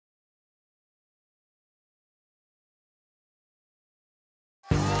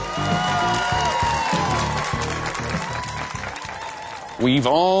We've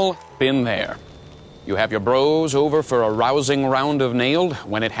all been there. You have your bros over for a rousing round of Nailed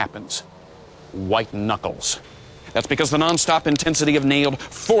when it happens. White knuckles. That's because the non-stop intensity of Nailed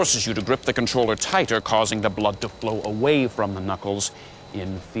forces you to grip the controller tighter, causing the blood to flow away from the knuckles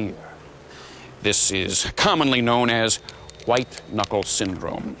in fear. This is commonly known as white knuckle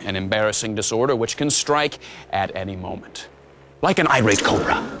syndrome, an embarrassing disorder which can strike at any moment. Like an irate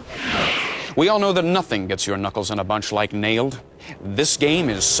cobra. We all know that nothing gets your knuckles in a bunch like Nailed. This game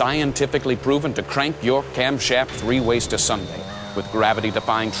is scientifically proven to crank your camshaft 3 ways to Sunday, with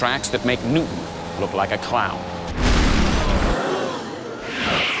gravity-defying tracks that make Newton look like a clown.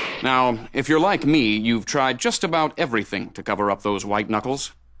 Now, if you're like me, you've tried just about everything to cover up those white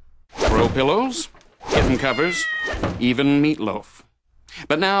knuckles. Throw pillows, kitten covers, even meatloaf.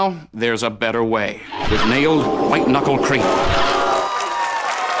 But now, there's a better way, with Nailed White Knuckle Cream.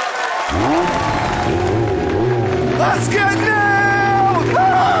 Let's get nailed!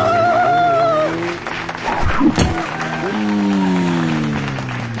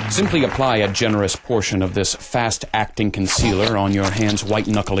 Simply apply a generous portion of this fast-acting concealer on your hand's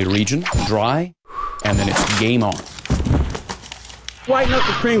white-knuckly region, dry, and then it's game on. White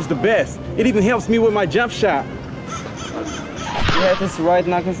Knuckle Cream's the best. It even helps me with my jump shot. We had this white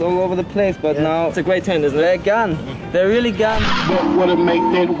knuckles all over the place, but now it's a great hand, isn't it? They're gone. They're really gone. What would make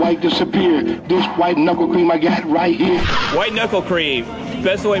that white disappear? This white knuckle cream I got right here. White Knuckle Cream.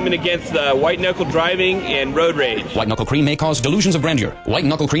 Best ointment against white knuckle driving and road rage. White knuckle cream may cause delusions of grandeur. White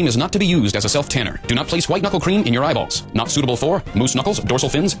knuckle cream is not to be used as a self-tanner. Do not place white knuckle cream in your eyeballs. Not suitable for moose knuckles, dorsal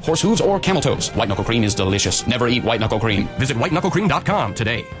fins, horse hooves, or camel toes. White knuckle cream is delicious. Never eat white knuckle cream. Visit whiteknucklecream.com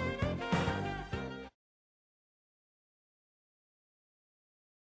today.